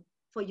cleansing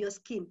for your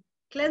skin.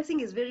 Cleansing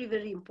is very,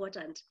 very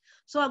important.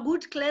 So a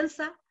good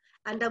cleanser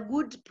and a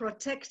good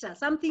protector,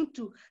 something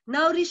to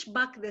nourish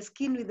back the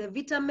skin with the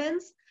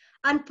vitamins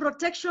and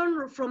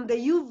protection from the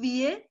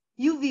UVA,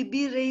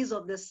 UVB rays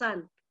of the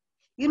sun.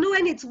 You know,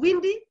 when it's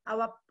windy,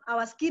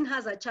 our skin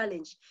has a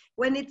challenge.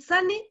 When it's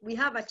sunny, we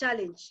have a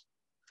challenge.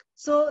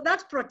 So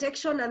that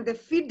protection and the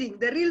feeding,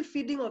 the real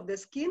feeding of the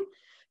skin,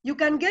 you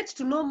can get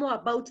to know more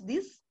about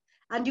this,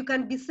 and you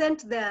can be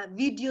sent the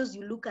videos,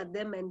 you look at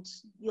them and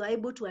you're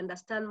able to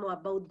understand more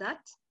about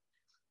that.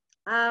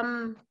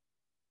 And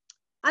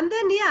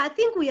then, yeah, I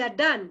think we are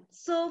done.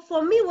 So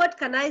for me, what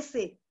can I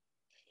say?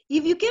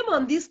 If you came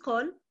on this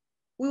call,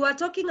 we were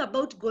talking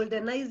about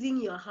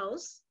goldenizing your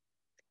house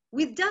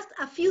with just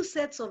a few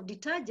sets of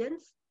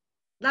detergents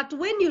that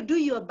when you do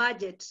your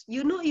budget,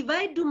 you know, if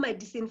I do my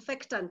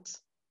disinfectant,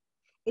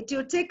 it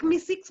will take me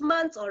 6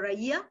 months or a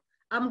year,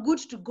 I'm good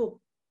to go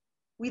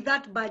with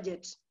that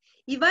budget.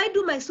 If I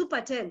do my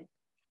Super 10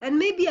 and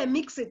maybe I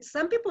mix it,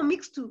 some people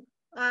mix to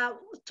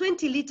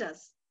 20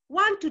 liters,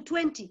 1 to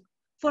 20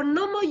 for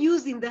normal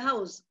use in the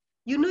house,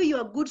 you know you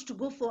are good to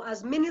go for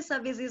as many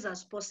services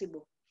as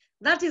possible.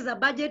 That is a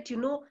budget, you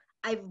know,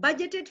 I've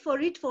budgeted for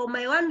it for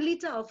my 1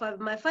 liter or for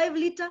my 5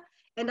 liter,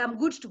 and I'm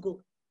good to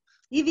go.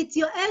 If it's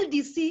your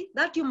LDC,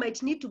 that you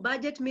might need to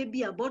budget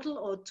maybe a bottle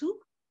or 2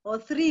 or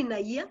 3 in a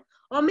year,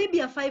 or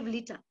maybe a 5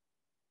 liter.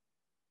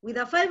 With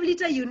a 5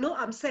 liter, you know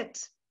I'm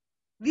set.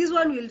 This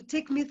one will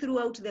take me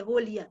throughout the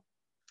whole year.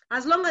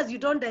 As long as you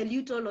don't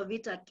dilute all of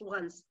it at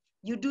once,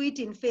 you do it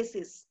in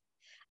phases.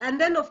 And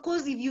then, of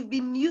course, if you've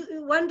been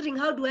wondering,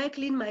 how do I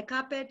clean my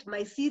carpet,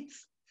 my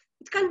seats?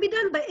 It can be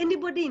done by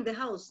anybody in the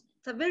house.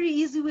 It's a very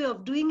easy way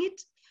of doing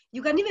it.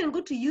 You can even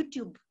go to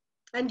YouTube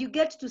and you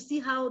get to see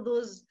how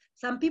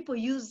some people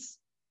use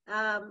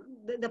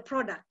the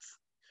products.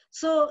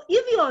 So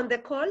if you're on the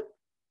call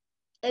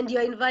and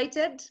you're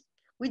invited,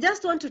 we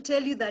just want to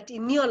tell you that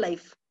in your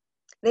life,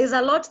 there's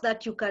a lot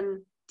that you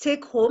can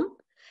take home.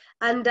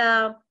 And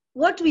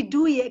what we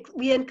do,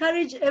 we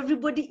encourage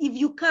everybody, if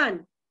you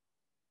can,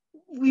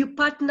 you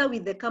partner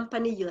with the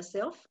company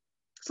yourself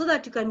so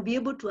that you can be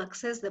able to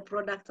access the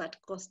products at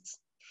costs.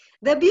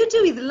 The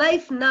beauty with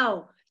life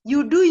now,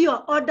 you do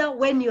your order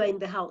when you are in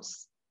the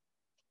house.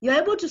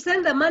 You're able to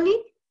send the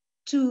money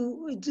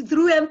through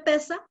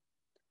M-Pesa,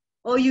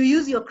 or you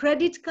use your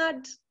credit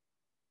card,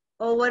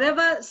 or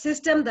whatever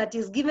system that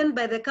is given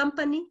by the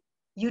company.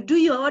 You do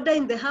your order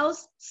in the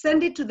house,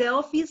 send it to the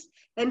office,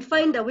 and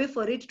find a way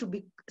for it to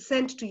be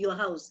sent to your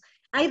house,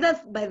 either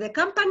by the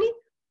company,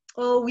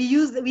 or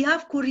we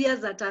have couriers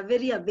that are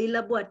very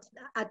available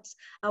at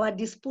our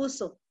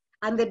disposal,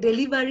 and the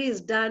delivery is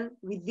done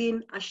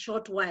within a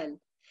short while.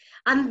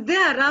 And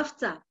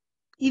thereafter,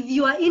 if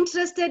you are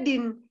interested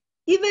in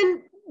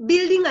even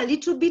building a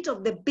little bit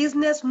of the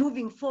business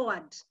moving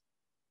forward,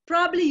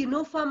 probably you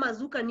know farmers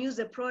who can use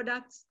the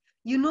products,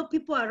 you know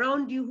people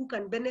around you who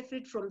can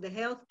benefit from the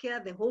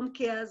healthcare, the home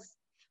cares.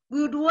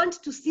 We would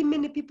want to see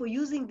many people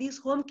using these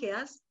home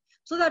cares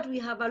so that we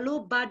have a low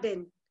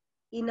burden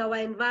in our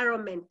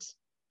environment.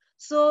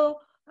 So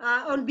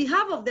on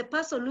behalf of the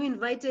person who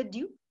invited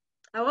you,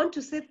 I want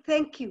to say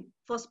thank you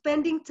for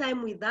spending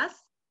time with us.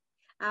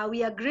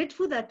 We are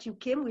grateful that you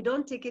came. We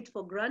don't take it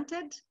for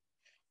granted.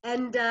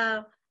 And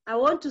I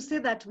want to say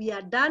that we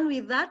are done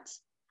with that.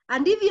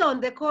 And if you're on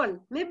the call,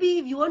 maybe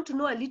if you want to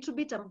know a little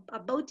bit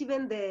about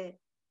even the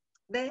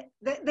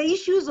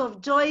issues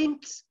of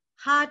joint,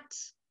 heart,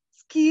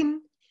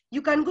 skin,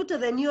 you can go to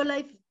the New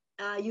Life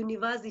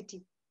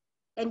University,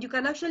 and you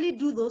can actually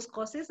do those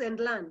courses and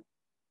learn.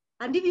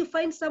 And if you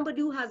find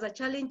somebody who has a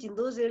challenge in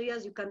those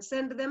areas, you can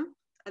send them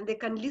and they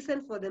can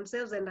listen for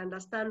themselves and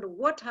understand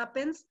what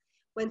happens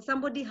when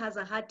somebody has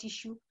a heart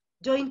issue,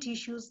 joint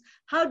issues.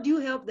 How do you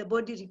help the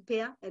body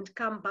repair and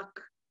come back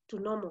to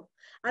normal?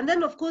 And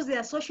then, of course, there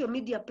are social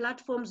media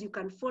platforms you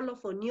can follow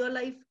for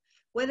Neolife,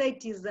 whether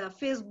it is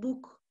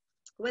Facebook,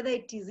 whether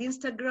it is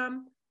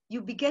Instagram.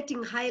 You'll be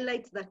getting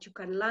highlights that you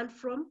can learn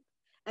from.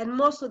 and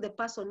more so the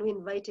person who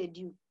invited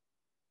you.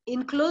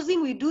 In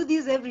closing, we do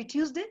this every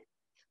Tuesday,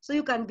 so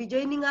you can be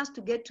joining us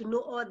to get to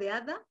know all the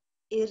other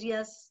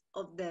areas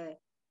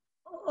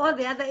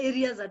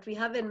that we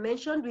haven't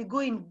mentioned. We go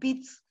in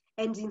bits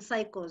and in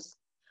cycles.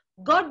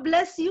 God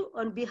bless you.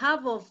 On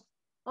behalf of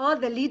all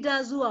the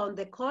leaders who are on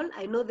the call,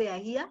 I know they are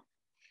here.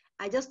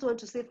 I just want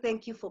to say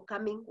thank you for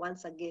coming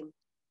once again.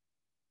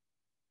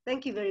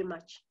 Thank you very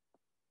much.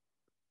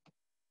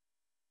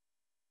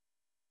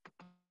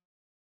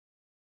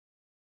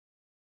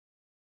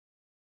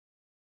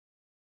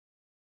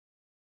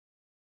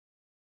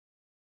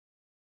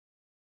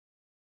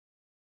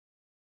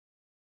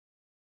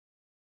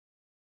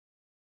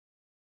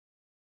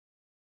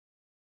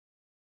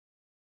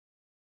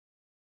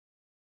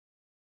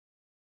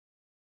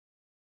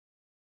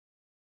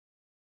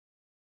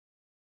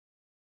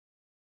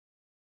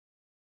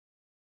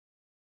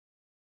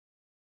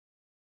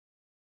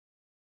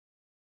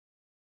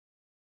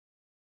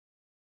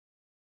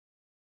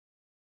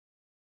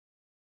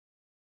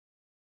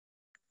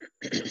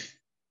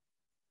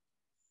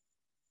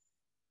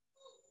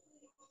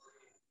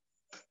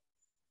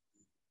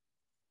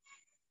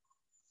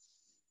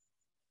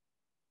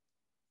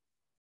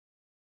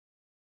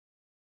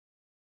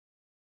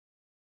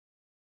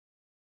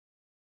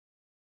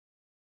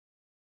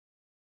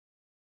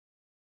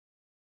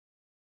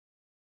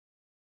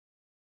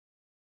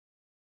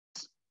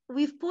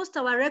 We've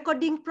posted our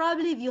recording.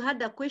 Probably if you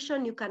had a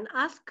question, you can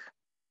ask.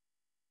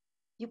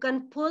 You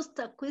can post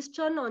a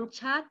question on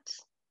chat,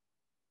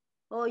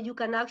 or you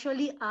can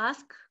actually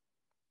ask.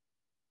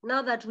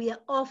 Now that we are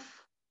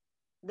off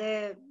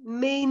the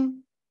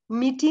main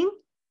meeting,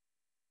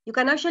 you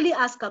can actually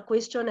ask a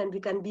question and we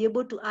can be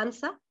able to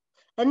answer.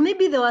 And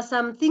maybe there were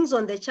some things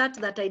on the chat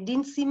that I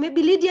didn't see.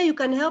 Maybe Lydia, you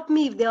can help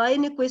me if there are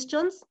any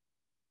questions.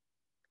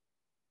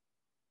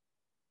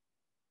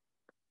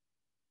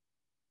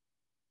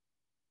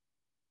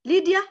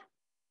 Lydia?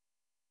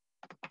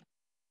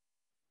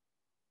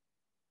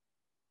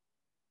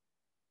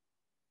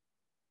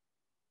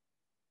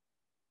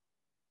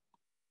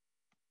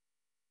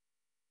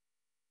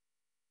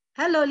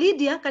 Hello,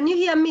 Lydia, can you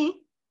hear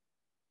me?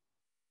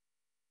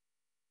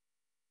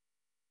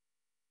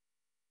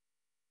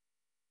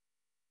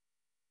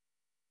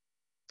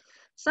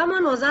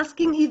 Someone was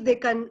asking if they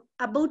can,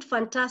 about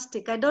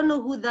Fantastic. I don't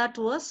know who that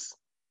was.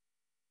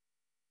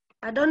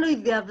 I don't know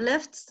if they have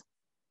left.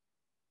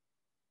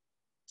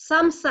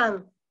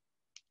 Samsung.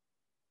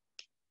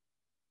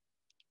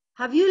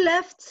 Have you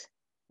left?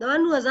 The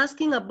one who was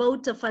asking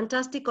about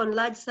Fantastic on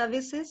large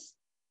services.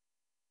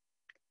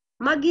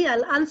 Maggie,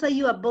 I'll answer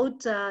you about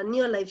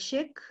Neolife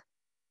Shake.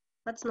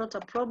 That's not a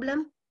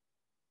problem.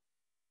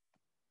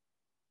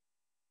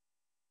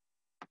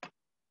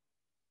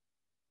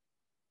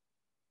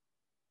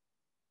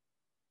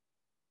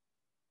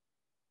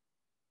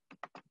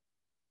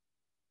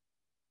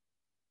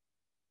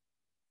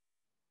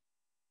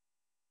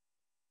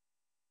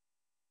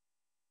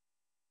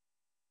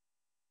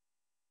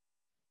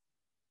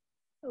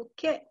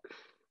 Okay.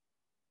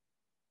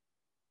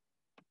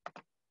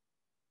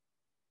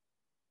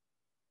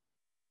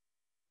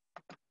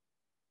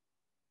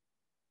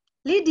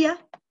 Lydia,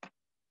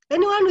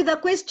 anyone with a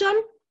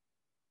question?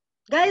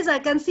 Guys, I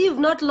can see you've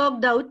not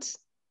logged out.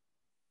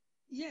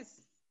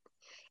 Yes.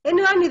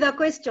 Anyone with a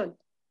question?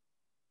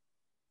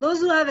 Those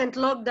who haven't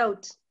logged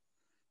out.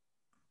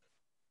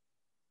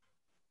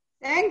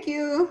 Thank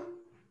you.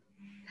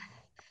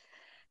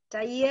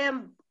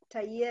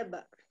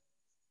 Tayeba.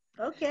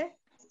 Okay.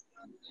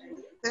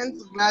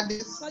 Thanks,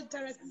 Gladys.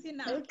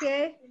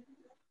 Okay.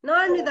 No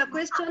one with a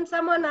question.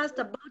 Someone asked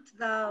about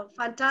the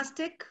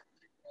Fantastic.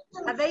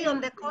 Are they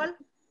on the call?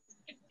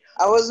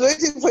 I was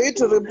waiting for you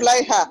to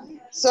reply her,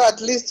 so at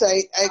least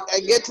I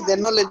get the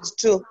knowledge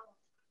too.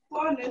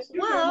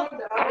 Well,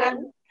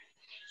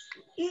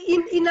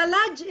 in a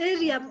large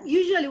area,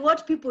 usually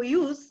what people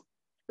use,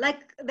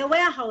 like the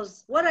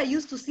warehouse, what I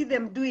used to see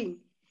them doing,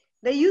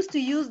 they used to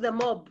use the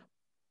mop.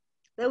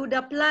 They would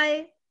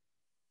apply,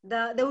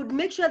 they would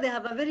make sure they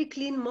have a very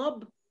clean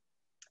mop,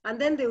 and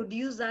then they would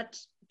use that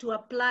to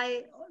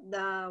apply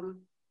the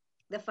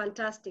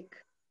Fantastic.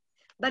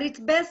 But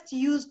it's best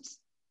used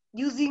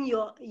using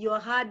your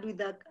hand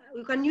with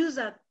you can use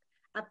a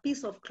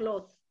piece of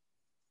cloth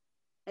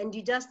and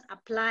you just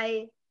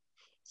apply.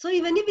 So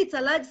even if it's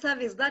a large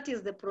service, that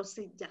is the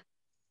procedure.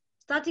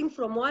 Starting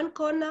from one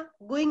corner,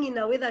 going in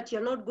a way that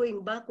you're not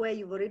going back where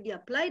you've already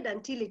applied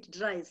until it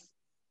dries.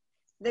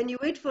 Then you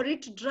wait for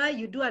it to dry,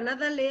 you do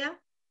another layer.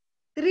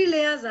 3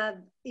 layers are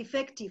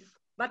effective,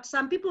 but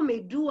some people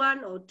may do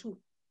 1 or 2,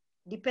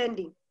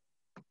 depending.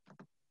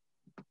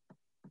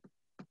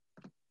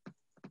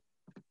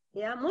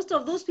 Yeah, most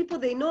of those people,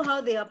 they know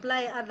how they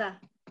apply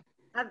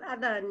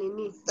other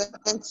nini.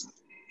 Thanks.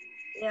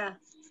 Yeah.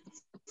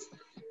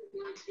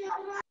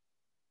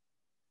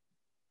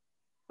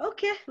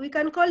 Okay, we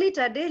can call it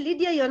a day.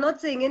 Lydia, you're not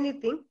saying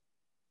anything.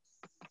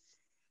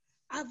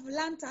 I've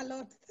learned a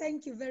lot.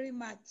 Thank you very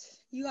much.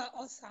 You are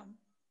awesome.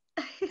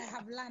 I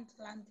have learned.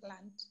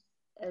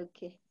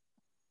 Okay.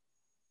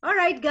 All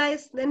right,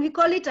 guys, then we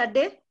call it a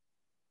day.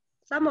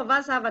 Some of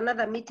us have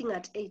another meeting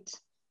at 8.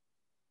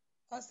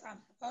 Awesome.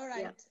 All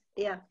right.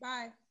 Yeah.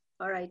 Bye.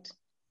 All right.